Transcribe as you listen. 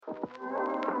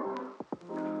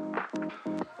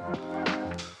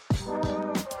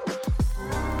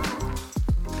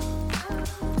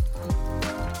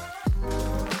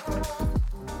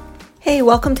Hey,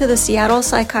 welcome to the Seattle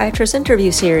Psychiatrist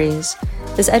interview series.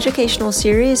 This educational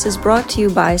series is brought to you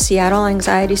by Seattle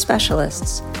Anxiety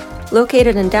Specialists.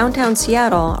 Located in downtown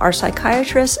Seattle, our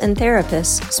psychiatrists and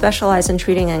therapists specialize in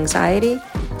treating anxiety,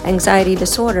 anxiety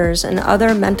disorders, and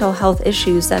other mental health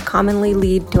issues that commonly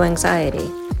lead to anxiety.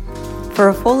 For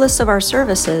a full list of our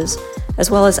services,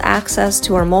 as well as access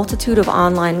to our multitude of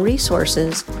online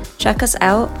resources, check us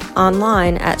out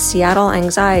online at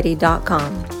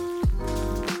seattleanxiety.com.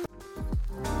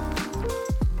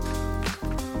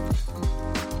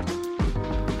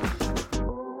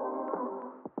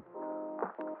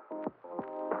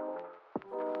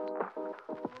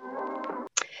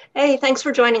 Hey, thanks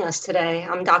for joining us today.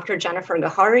 I'm Dr. Jennifer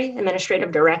Ghahari,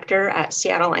 Administrative Director at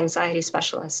Seattle Anxiety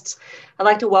Specialists. I'd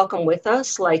like to welcome with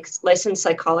us licensed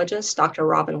psychologist Dr.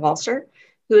 Robyn Walser,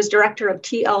 who is Director of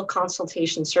TL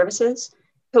Consultation Services,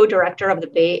 co-director of the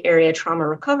Bay Area Trauma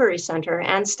Recovery Center,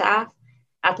 and staff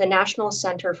at the National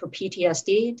Center for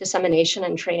PTSD Dissemination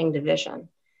and Training Division.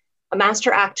 A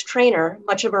Master ACT trainer,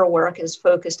 much of her work is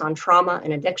focused on trauma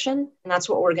and addiction, and that's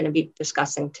what we're going to be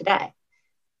discussing today.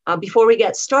 Before we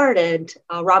get started,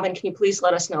 Robyn, can you please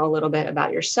let us know a little bit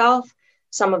about yourself,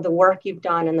 some of the work you've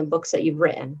done, and the books that you've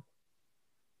written?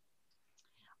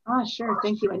 Sure.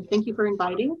 Thank you. And thank you for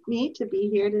inviting me to be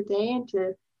here today and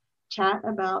to chat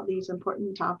about these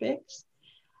important topics.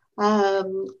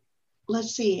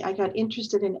 Let's see. I got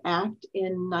interested in ACT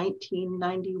in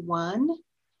 1991,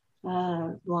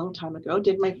 a long time ago.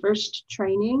 Did my first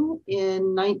training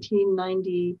in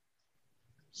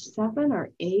 1997 or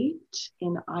 8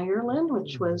 in Ireland,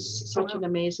 which was such an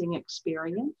amazing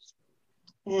experience.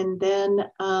 And then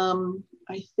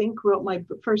I think wrote my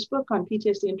first book on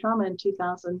PTSD and trauma in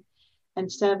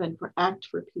 2007 for ACT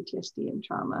for PTSD and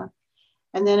trauma.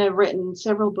 And then I've written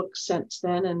several books since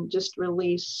then and just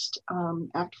released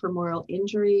ACT for Moral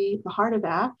Injury, The Heart of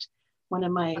ACT, one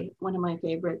of my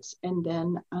favorites. And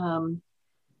then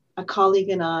a colleague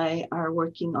and I are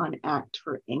working on ACT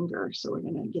for Anger, so we're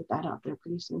going to get that out there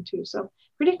pretty soon too. So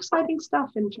pretty exciting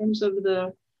stuff in terms of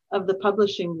the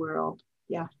publishing world.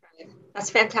 Yeah, that's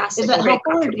fantastic. Is that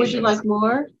helpful? Or would you like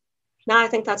more? No, I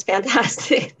think that's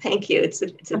fantastic. Thank you. It's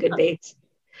a good base.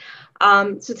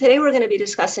 So today we're going to be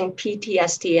discussing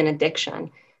PTSD and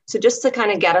addiction. So just to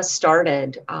kind of get us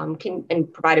started, and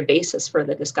provide a basis for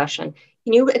the discussion,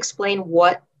 can you explain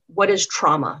what is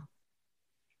trauma?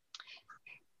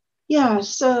 Yeah,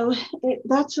 so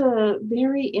that's a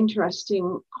very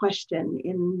interesting question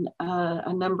in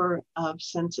a number of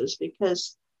senses,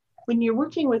 because when you're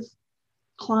working with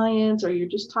clients or you're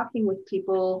just talking with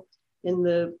people in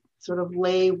the sort of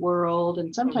lay world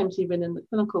and sometimes even in the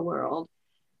clinical world,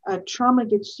 trauma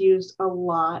gets used a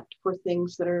lot for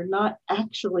things that are not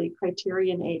actually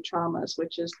criterion A traumas,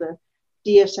 which is the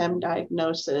DSM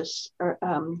diagnosis or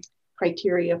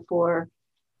criteria for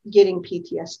getting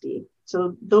PTSD.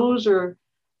 So those are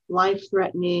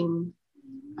life-threatening,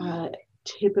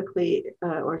 typically,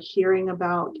 or hearing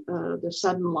about the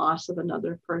sudden loss of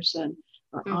another person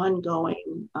or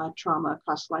ongoing trauma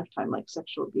across lifetime, like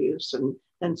sexual abuse and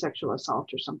then sexual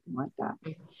assault or something like that.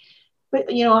 But,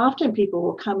 often people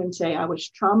will come and say, I was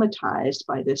traumatized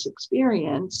by this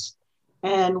experience.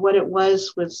 And what it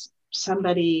was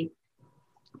somebody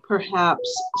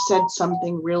perhaps said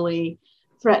something really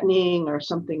threatening or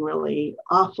something really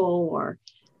awful, or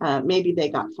maybe they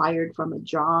got fired from a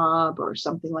job or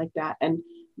something like that. And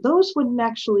those wouldn't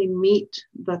actually meet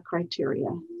the criteria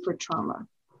for trauma.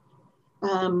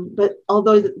 But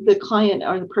although the client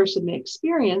or the person may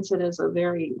experience it as a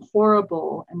very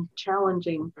horrible and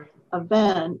challenging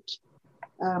event,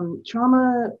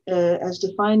 trauma, as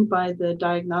defined by the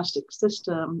diagnostic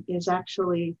system, is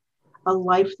actually a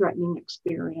life-threatening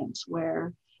experience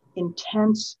where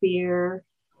intense fear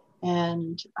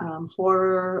and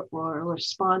horror or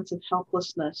response of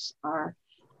helplessness are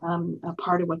a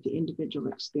part of what the individual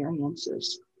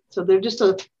experiences. So they're just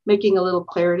making a little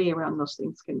clarity around those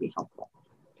things can be helpful.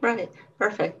 Right,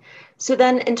 perfect. So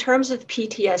then in terms of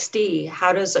PTSD,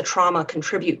 how does a trauma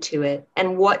contribute to it?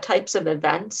 And what types of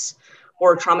events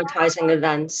or traumatizing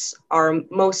events are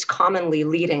most commonly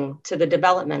leading to the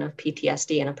development of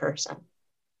PTSD in a person?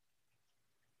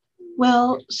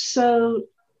 Well, so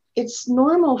it's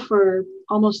normal for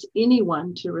almost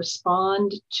anyone to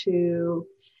respond to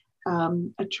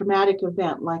a traumatic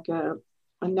event like a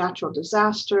natural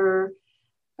disaster,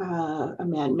 a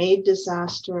man-made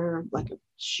disaster, like a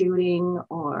shooting,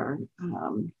 or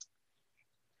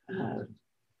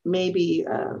maybe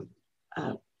a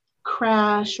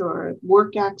crash or a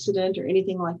work accident or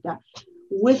anything like that,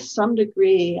 with some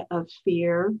degree of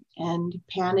fear and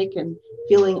panic and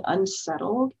feeling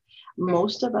unsettled.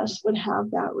 Most of us would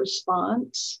have that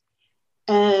response.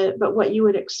 But what you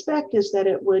would expect is that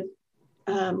it would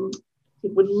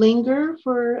linger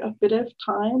for a bit of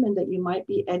time, and that you might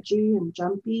be edgy and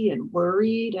jumpy and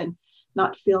worried and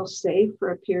not feel safe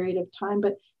for a period of time.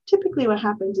 But typically what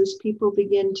happens is people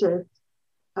begin to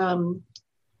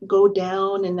go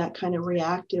down in that kind of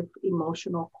reactive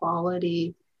emotional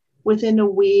quality within a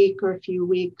week or a few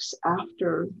weeks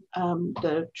after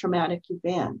the traumatic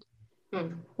event.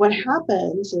 What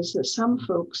happens is that some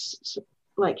folks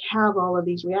like have all of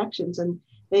these reactions and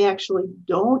they actually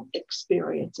don't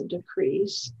experience a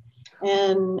decrease.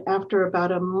 And after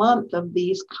about a month of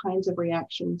these kinds of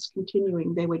reactions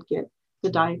continuing, they would get the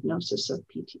diagnosis of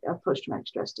post-traumatic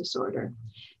stress disorder.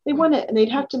 They'd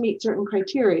have to meet certain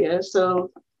criteria.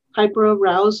 So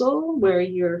hyperarousal, where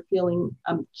you're feeling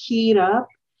keyed up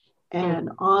and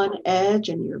on edge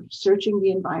and you're searching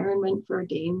the environment for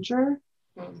danger.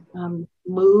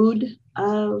 Mood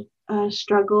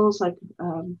struggles, like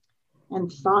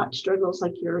and thought struggles,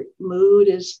 like your mood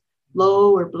is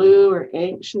low or blue or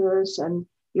anxious and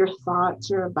your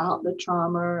thoughts are about the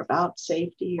trauma, about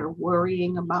safety, or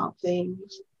worrying about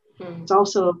things. It's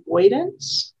also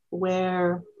avoidance,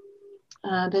 where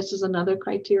this is another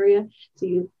criteria. So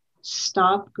you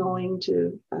stop going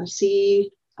to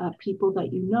see people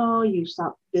that you know, you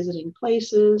stop visiting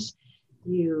places,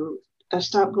 you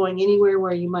stop going anywhere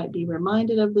where you might be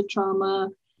reminded of the trauma.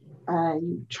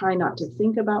 You try not to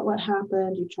think about what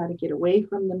happened. You try to get away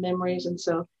from the memories. And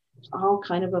so all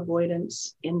kind of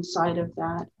avoidance inside of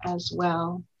that as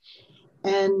well.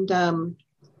 And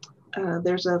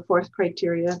there's a fourth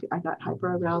criteria. I got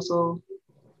hyperarousal,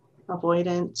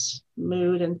 avoidance,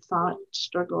 mood and thought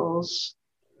struggles,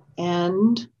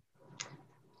 and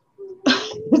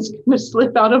it's going to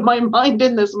slip out of my mind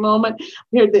in this moment.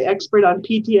 You're the expert on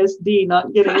PTSD,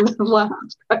 not getting the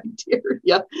last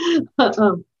criteria.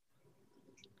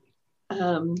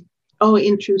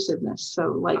 Intrusiveness. So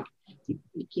like you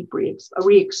keep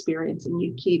re-experiencing,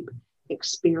 you keep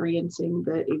experiencing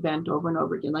the event over and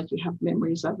over again, like you have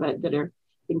memories of it that are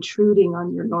intruding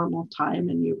on your normal time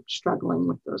and you're struggling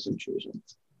with those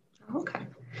intrusions. Okay.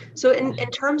 So in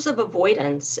terms of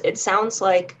avoidance, it sounds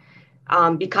like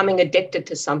becoming addicted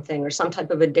to something or some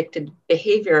type of addicted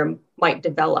behavior might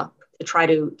develop to try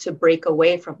to break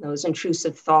away from those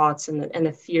intrusive thoughts and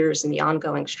the fears and the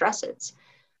ongoing stresses.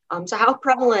 So how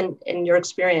prevalent in your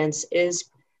experience is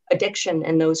addiction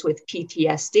in those with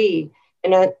PTSD?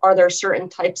 And are there certain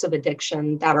types of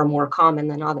addiction that are more common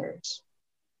than others?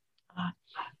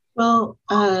 Well,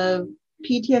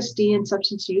 PTSD and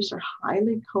substance use are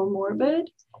highly comorbid.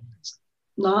 It's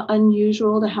not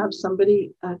unusual to have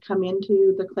somebody come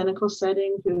into the clinical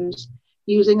setting who's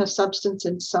using a substance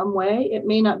in some way. It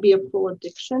may not be a full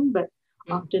addiction, but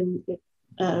often it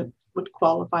would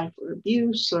qualify for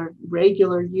abuse or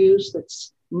regular use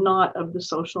that's not of the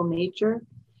social nature,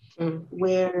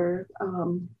 where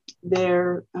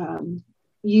they're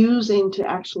using to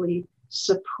actually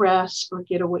suppress or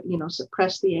get away,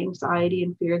 suppress the anxiety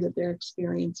and fear that they're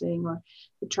experiencing, or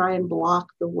to try and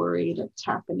block the worry that's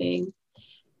happening.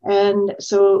 And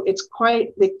so it's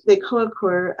they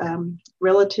co-occur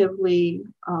relatively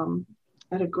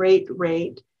at a great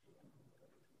rate.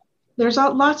 There's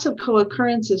lots of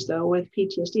co-occurrences though with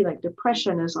PTSD, like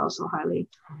depression is also highly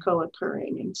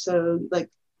co-occurring. And so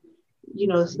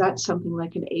that's something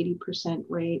like an 80%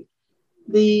 rate.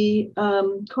 The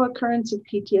co-occurrence of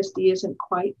PTSD isn't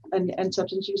quite, and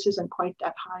substance use isn't quite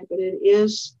that high, but it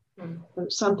is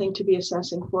something to be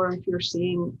assessing for if you're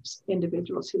seeing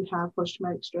individuals who have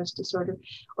post-traumatic stress disorder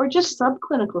or just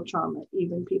subclinical trauma.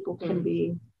 Even people can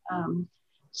be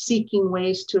seeking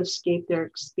ways to escape their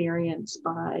experience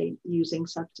by using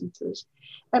substances.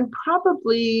 And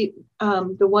probably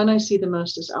the one I see the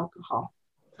most is alcohol.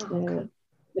 Okay.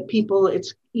 The people,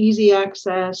 it's easy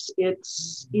access,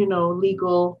 it's,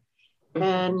 legal.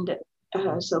 And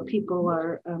so people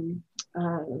are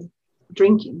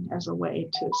drinking as a way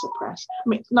to suppress. I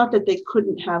mean, not that they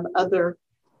couldn't have other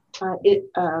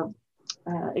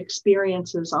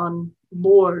experiences on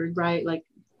board, right? Like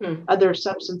other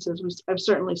substances. I've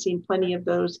certainly seen plenty of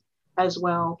those as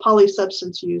well.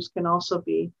 Polysubstance use can also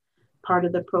be part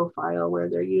of the profile, where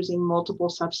they're using multiple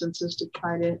substances to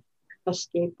try to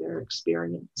escape their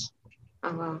experience.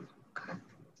 Oh, wow. Okay.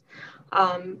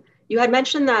 You had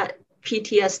mentioned that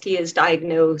PTSD is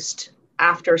diagnosed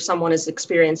after someone is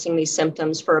experiencing these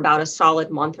symptoms for about a solid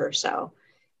month or so.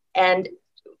 And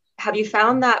have you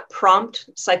found that prompt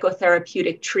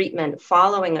psychotherapeutic treatment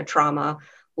following a trauma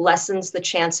lessens the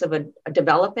chance of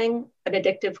developing an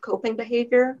addictive coping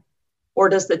behavior? Or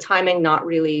does the timing not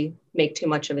really make too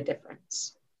much of a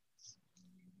difference?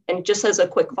 And just as a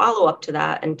quick follow-up to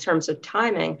that, in terms of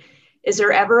timing, is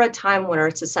there ever a time where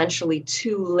it's essentially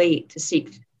too late to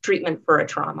seek treatment for a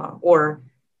trauma? Or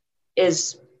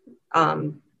is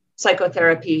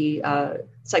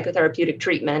psychotherapeutic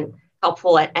treatment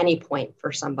helpful at any point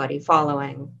for somebody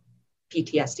following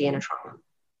PTSD and a trauma?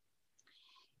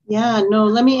 Yeah, no,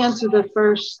 let me answer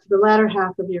the latter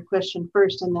half of your question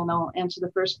first, and then I'll answer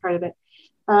the first part of it.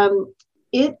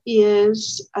 It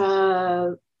is,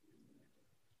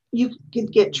 you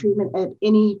could get treatment at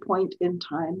any point in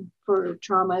time for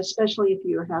trauma, especially if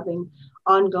you're having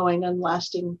ongoing and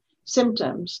lasting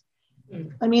symptoms.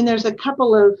 I mean, there's a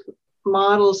couple of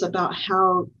models about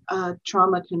how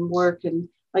trauma can work. And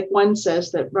like one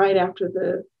says that right after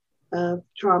the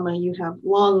trauma, you have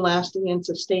long-lasting and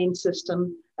sustained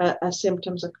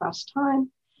symptoms across time.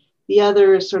 The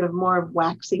other is sort of more of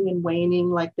waxing and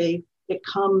waning, like it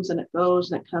comes and it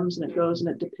goes and it comes and it goes, and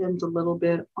it depends a little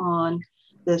bit on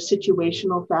the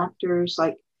situational factors.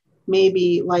 Like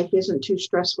maybe life isn't too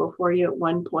stressful for you at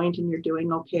one point and you're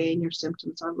doing okay and your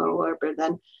symptoms are lower, but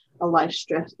then a life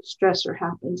stressor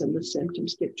happens and the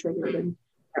symptoms get triggered and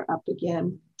they're up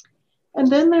again. And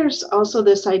then there's also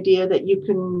this idea that you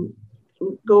can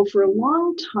go for a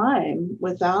long time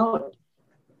without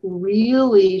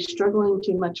really struggling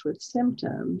too much with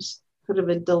symptoms, sort of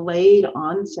a delayed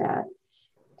onset,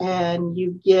 and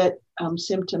you get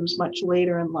symptoms much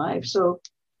later in life. So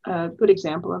a good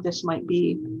example of this might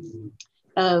be,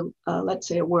 let's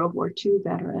say, a World War II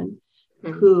veteran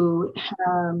who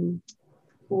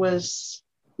was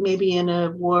maybe in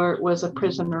a war, was a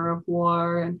prisoner of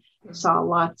war, and saw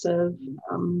lots of,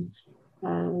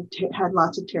 had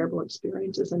lots of terrible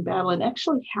experiences in battle, and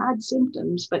actually had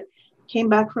symptoms, but came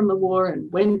back from the war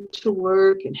and went to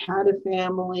work and had a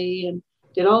family and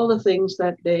did all the things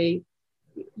that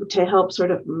to help sort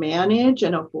of manage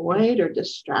and avoid or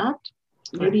distract,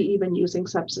 maybe even using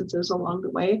substances along the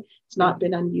way. It's not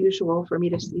been unusual for me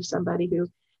to see somebody who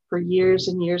for years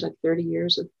and years, like 30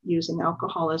 years of using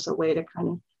alcohol as a way to kind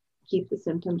of keep the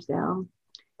symptoms down.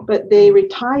 But they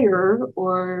retire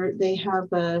or they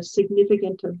have a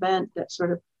significant event that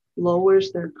sort of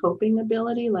lowers their coping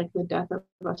ability, like the death of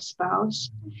a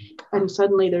spouse, and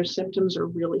suddenly their symptoms are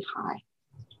really high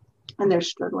and they're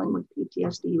struggling with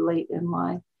PTSD late in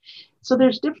life. So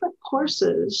there's different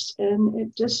courses, and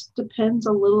it just depends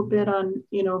a little bit on,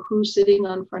 who's sitting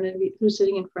in front of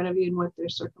you and what their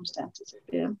circumstances have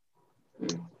been.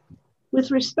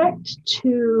 With respect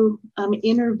to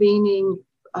intervening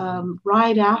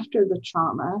right after the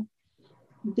trauma,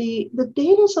 the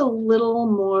data is a little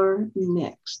more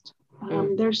mixed.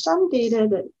 There's some data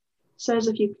that says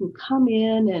if you can come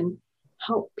in and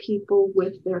help people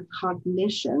with their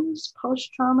cognitions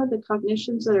post-trauma, the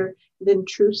cognitions that are the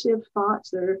intrusive thoughts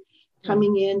that are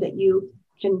coming in, that you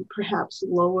can perhaps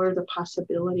lower the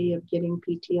possibility of getting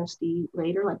PTSD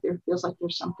later. Like there feels like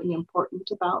there's something important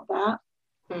about that.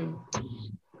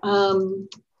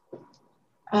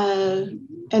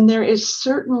 And there is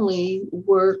certainly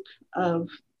work of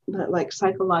like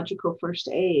psychological first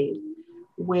aid,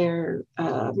 where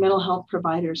mental health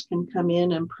providers can come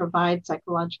in and provide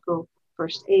psychological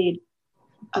first aid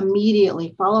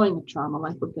immediately following a trauma,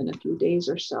 like within a few days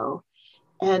or so.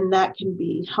 And that can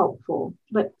be helpful.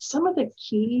 But some of the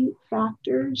key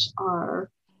factors are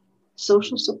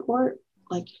social support,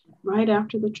 like right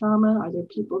after the trauma, are there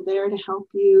people there to help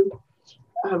you?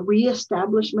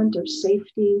 Reestablishment of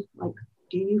safety, like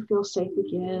do you feel safe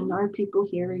again? Are people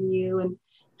hearing you and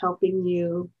helping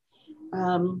you?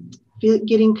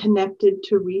 Getting connected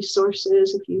to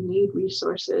resources if you need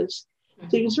resources.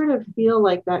 So you can sort of feel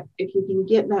like that if you can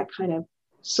get that kind of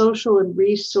social and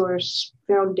resource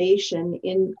foundation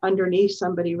in underneath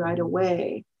somebody right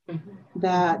away,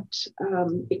 that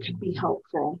it could be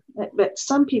helpful. But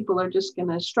some people are just going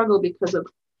to struggle because of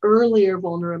earlier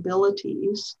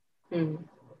vulnerabilities.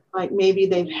 Like maybe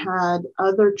they've had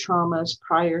other traumas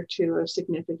prior to a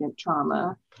significant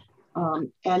trauma,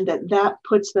 and that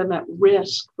puts them at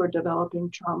risk for developing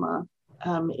trauma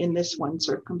in this one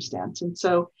circumstance. And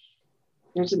so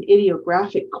there's an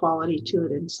idiographic quality to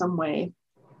it in some way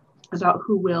about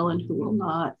who will and who will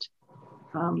not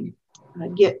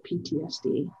get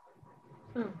PTSD.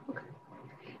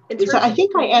 So I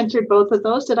think I answered both of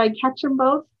those. Did I catch them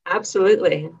both?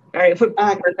 Absolutely. Very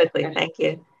perfectly. Thank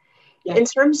you. Yeah. In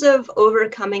terms of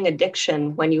overcoming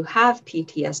addiction when you have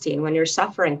PTSD and when you're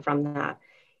suffering from that,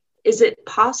 is it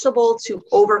possible to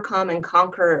overcome and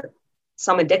conquer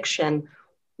some addiction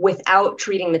without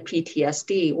treating the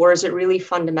PTSD? Or is it really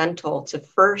fundamental to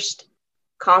first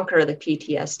conquer the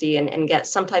PTSD and get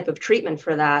some type of treatment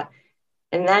for that,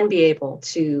 and then be able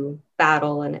to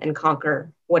battle and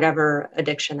conquer whatever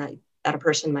addiction that a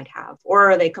person might have,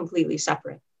 or are they completely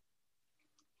separate?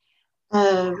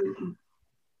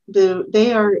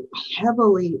 They are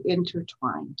heavily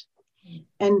intertwined.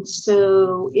 And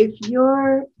so if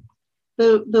you're,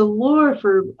 the lore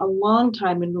for a long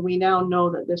time, and we now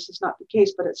know that this is not the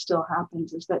case, but it still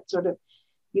happens, is that sort of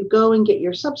you go and get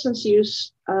your substance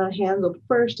use handled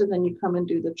first, and then you come and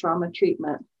do the trauma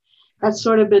treatment. That's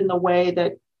sort of been the way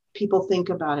that people think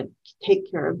about it.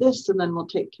 Take care of this, and then we'll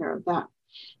take care of that.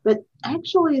 But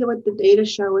actually, what the data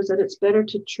show is that it's better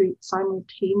to treat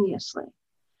simultaneously,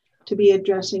 to be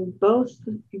addressing both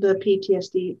the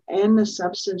PTSD and the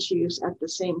substance use at the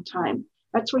same time.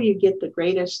 That's where you get the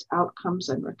greatest outcomes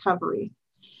and recovery.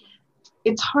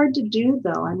 It's hard to do,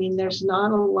 though. I mean, there's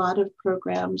not a lot of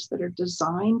programs that are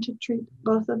designed to treat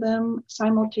both of them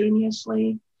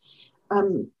simultaneously.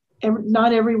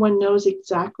 Not everyone knows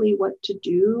exactly what to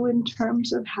do in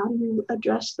terms of how do you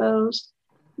address those.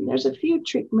 And there's a few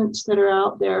treatments that are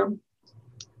out there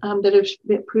that have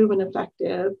been proven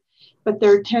effective, but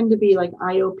there tend to be like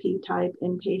IOP type,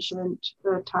 inpatient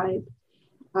type.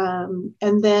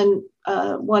 And then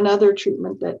one other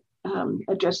treatment that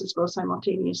addresses both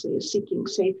simultaneously is seeking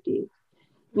safety.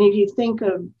 And if you think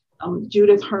of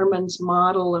Judith Herman's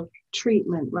model of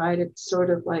treatment, right, it's sort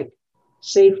of like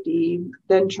safety,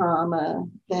 then trauma,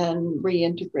 then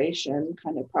reintegration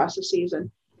kind of processes.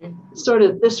 And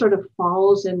this sort of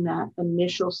falls in that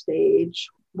initial stage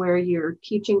where you're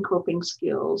teaching coping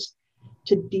skills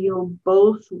to deal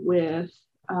both with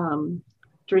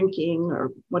drinking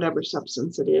or whatever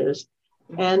substance it is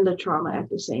and the trauma at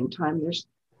the same time. There's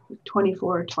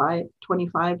 24 or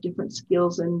 25 different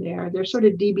skills in there. They're sort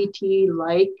of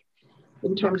DBT-like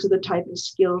in terms of the type of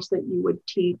skills that you would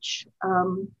teach.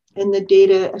 And the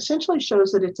data essentially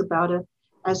shows that it's about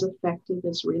as effective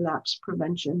as relapse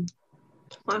prevention.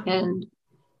 Wow. And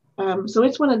so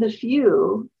it's one of the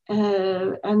few,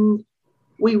 and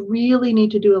we really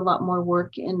need to do a lot more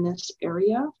work in this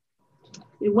area.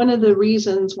 One of the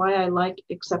reasons why I like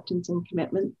acceptance and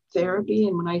commitment therapy,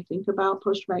 and when I think about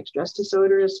post-traumatic stress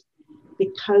disorder, is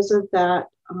because of that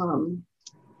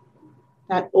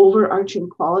that overarching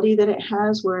quality that it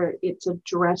has, where it's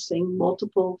addressing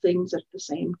multiple things at the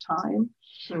same time.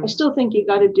 I still think you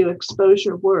got to do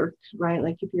exposure work, right?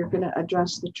 Like if you're going to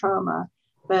address the trauma,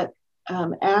 but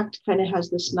ACT kind of has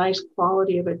this nice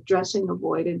quality of addressing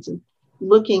avoidance and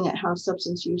looking at how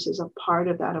substance use is a part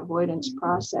of that avoidance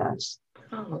process.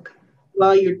 Oh, okay.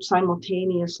 While you're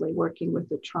simultaneously working with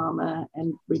the trauma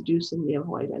and reducing the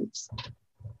avoidance.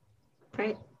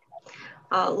 Right.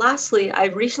 Lastly, I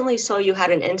recently saw you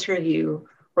had an interview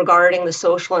regarding the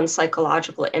social and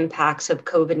psychological impacts of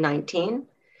COVID-19.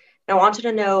 I wanted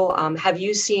to know, have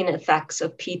you seen effects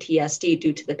of PTSD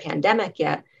due to the pandemic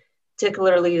yet,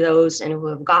 particularly those who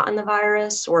have gotten the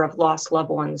virus or have lost loved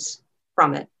ones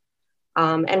from it?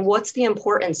 And what's the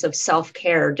importance of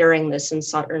self-care during this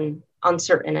uncertain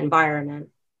environment?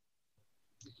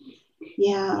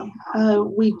 Yeah,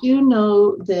 we do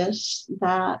know this,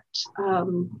 that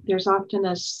there's often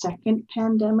a second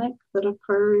pandemic that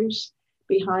occurs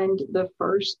behind the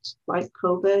first, like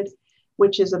COVID,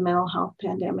 which is a mental health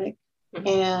pandemic. Mm-hmm.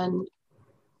 And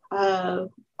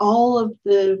all of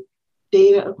the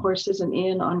data, of course, isn't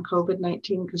in on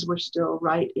COVID-19 because we're still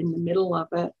right in the middle of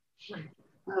it. Right.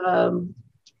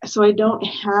 So I don't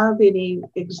have any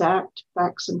exact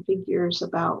facts and figures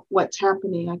about what's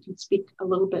happening. I can speak a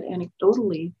little bit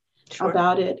anecdotally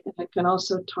about it. And I can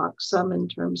also talk some in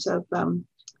terms of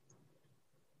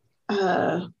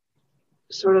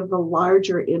sort of the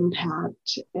larger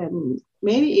impact, and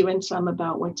maybe even some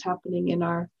about what's happening in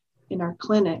our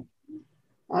clinic.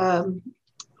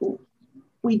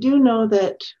 We do know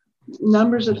that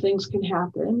numbers of things can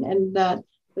happen, and that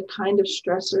the kind of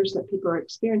stressors that people are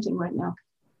experiencing right now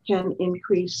can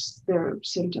increase their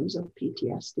symptoms of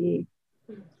PTSD.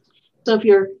 So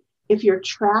if you're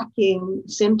tracking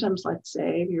symptoms, let's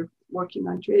say, if you're working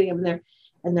on treating them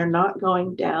and they're not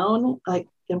going down, like,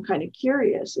 I'm kind of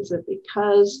curious, is it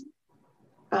because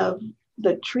of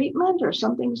the treatment, or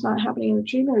something's not happening in the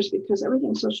treatment, or is it because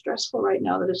everything's so stressful right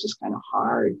now that it's just kind of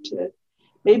hard to,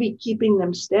 maybe keeping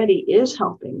them steady is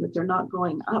helping, that they're not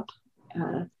going up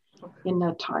in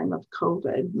the time of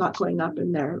COVID, not going up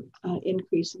in their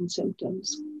increase in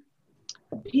symptoms.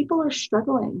 People are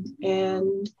struggling,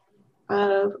 and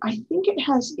I think it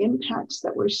has impacts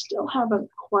that we still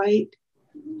haven't quite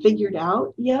figured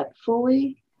out yet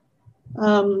fully.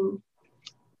 And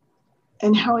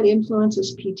how it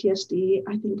influences PTSD,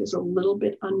 I think, is a little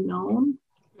bit unknown.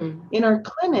 In our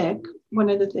clinic,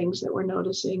 one of the things that we're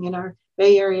noticing in our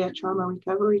Bay Area Trauma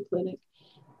Recovery Clinic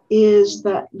is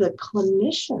that the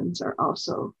clinicians are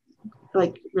also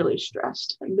like really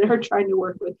stressed, and they're trying to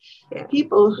work with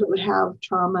people who have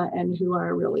trauma and who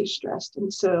are really stressed.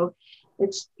 And so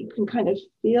you can kind of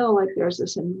feel like there's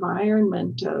this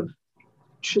environment of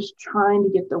just trying to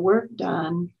get the work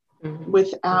done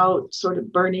without sort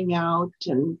of burning out,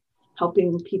 and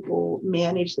helping people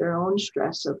manage their own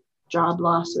stress of job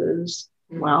losses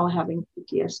while having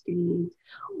PTSD,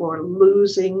 or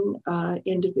losing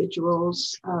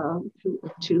individuals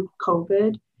to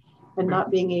COVID and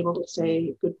not being able to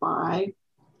say goodbye.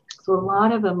 So a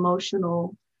lot of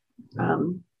emotional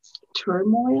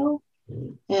turmoil,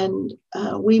 and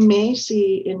we may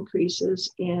see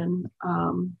increases in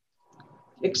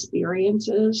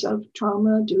experiences of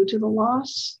trauma due to the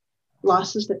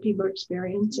losses that people are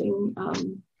experiencing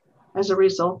as a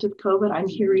result of COVID. I'm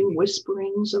hearing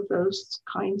whisperings of those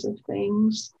kinds of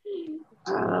things,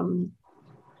 and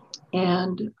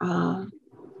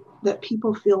that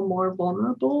people feel more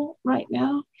vulnerable right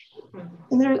now.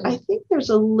 And I think there's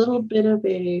a little bit of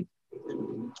a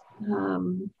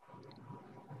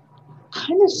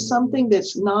kind of something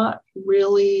that's not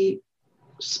really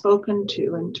spoken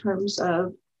to in terms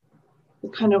of the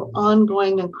kind of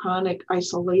ongoing and chronic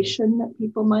isolation that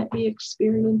people might be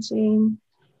experiencing,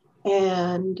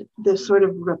 and the sort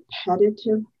of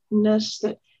repetitiveness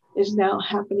that is now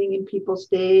happening in people's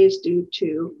days due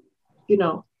to,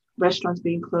 restaurants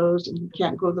being closed, and you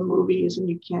can't go to the movies, and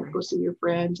you can't go see your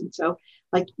friends. And so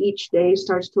like each day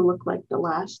starts to look like the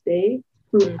last day.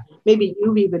 Maybe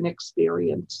you've even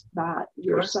experienced that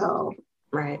yourself.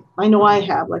 Right. I know I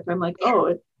have. Like, I'm like,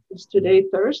 oh, is today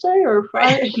Thursday or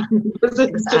Friday? Because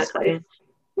it's just like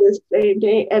the same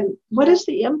day. And what is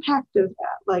the impact of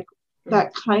that? Like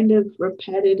that kind of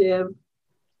repetitive,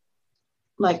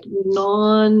 like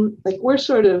we're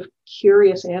sort of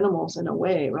curious animals in a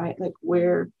way, right? Like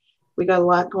we got a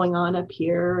lot going on up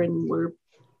here, and we're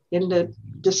into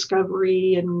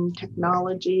discovery and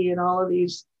technology and all of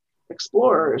these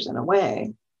explorers in a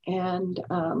way. And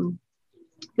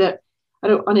that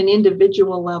on an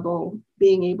individual level,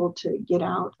 being able to get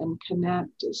out and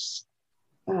connect is,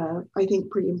 I think,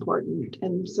 pretty important.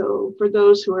 And so for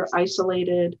those who are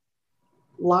isolated,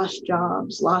 lost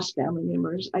jobs, lost family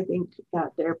members, I think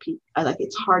that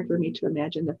it's hard for me to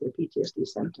imagine that their PTSD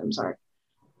symptoms aren't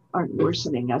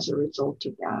worsening as a result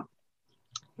of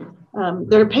that.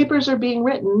 Their papers are being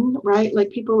written, right?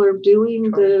 Like people are doing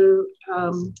the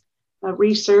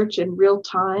research in real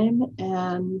time,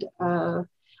 and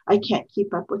I can't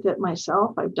keep up with it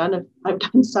myself. I've done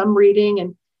some reading,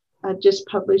 and I've just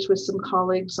published with some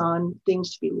colleagues on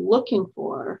things to be looking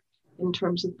for in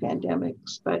terms of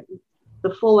pandemics. But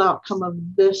the full outcome of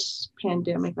this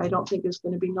pandemic, I don't think is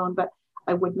going to be known, but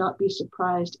I would not be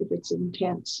surprised if it's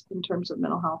intense in terms of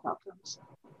mental health outcomes.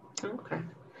 Okay.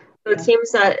 So it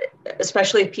seems that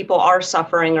especially if people are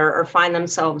suffering or find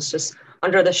themselves just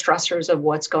under the stressors of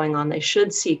what's going on, they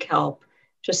should seek help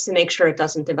just to make sure it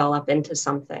doesn't develop into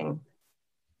something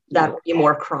that will be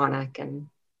more chronic and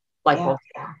Okay.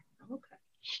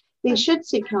 They should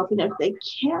seek help. And if they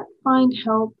can't find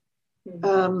help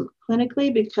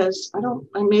clinically, because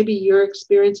maybe you're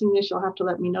experiencing this, you'll have to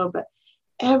let me know, but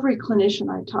every clinician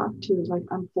I talk to is like,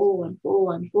 I'm full.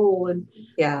 And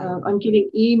I'm getting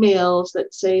emails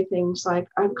that say things like,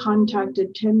 I've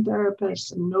contacted 10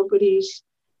 therapists and nobody's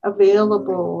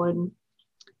available. And,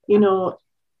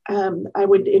 I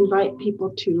would invite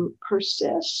people to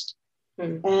persist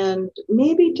and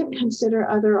maybe to consider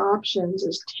other options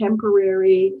as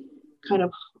temporary kind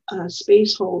of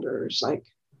space holders. Like,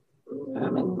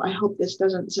 and I hope this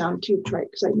doesn't sound too trite,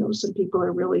 because I know some people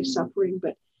are really suffering,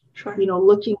 but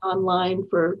looking online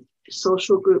for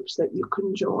social groups that you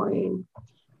can join.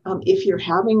 If you're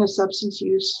having a substance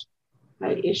use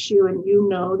issue and you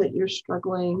know that you're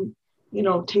struggling,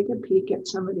 take a peek at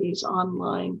some of these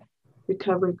online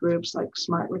recovery groups like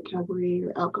Smart Recovery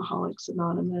or Alcoholics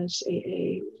Anonymous,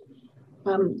 AA.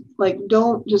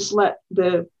 Don't just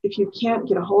if you can't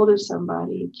get a hold of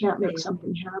somebody, you can't make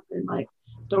something happen,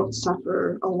 don't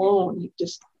suffer alone. You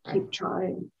just keep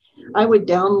trying. I would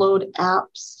download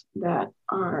apps that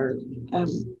are,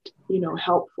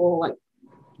 helpful, like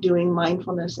doing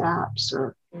mindfulness apps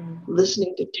or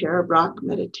listening to Tara Brach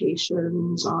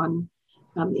meditations on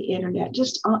the internet,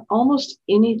 just almost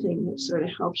anything that sort of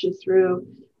helps you through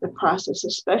the process,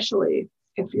 especially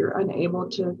if you're unable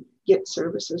to get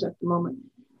services at the moment.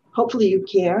 Hopefully you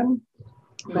can,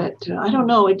 but I don't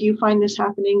know. Do you find this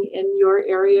happening in your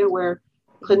area where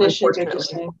clinicians are just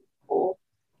saying, oh?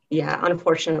 Yeah,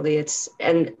 unfortunately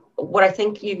and what I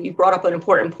think you brought up an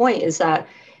important point is that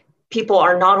people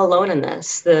are not alone in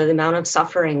this. The amount of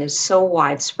suffering is so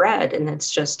widespread, and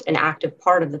it's just an active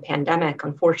part of the pandemic,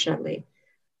 unfortunately.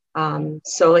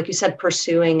 So like you said,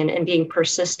 pursuing and being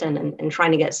persistent and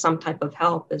trying to get some type of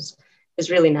help is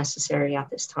really necessary at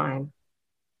this time.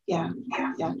 Yeah.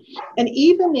 And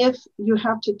even if you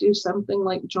have to do something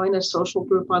like join a social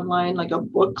group online, like a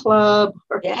book club,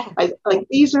 or like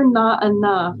these are not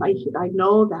enough. I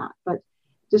know that, but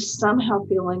just somehow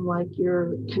feeling like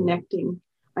you're connecting,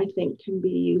 I think can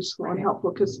be useful and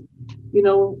helpful, because,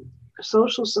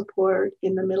 social support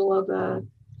in the middle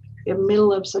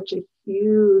of such a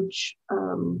huge,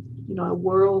 a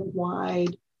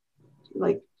worldwide,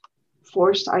 like,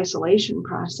 forced isolation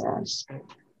process,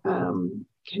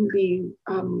 can be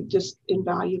just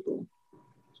invaluable.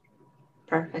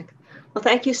 Perfect. Well,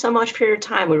 thank you so much for your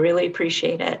time. We really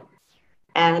appreciate it.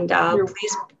 And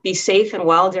please be safe and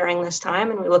well during this time.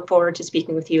 And we look forward to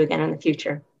speaking with you again in the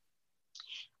future.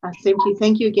 Thank you.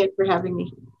 Thank you again for having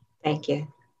me. Thank you.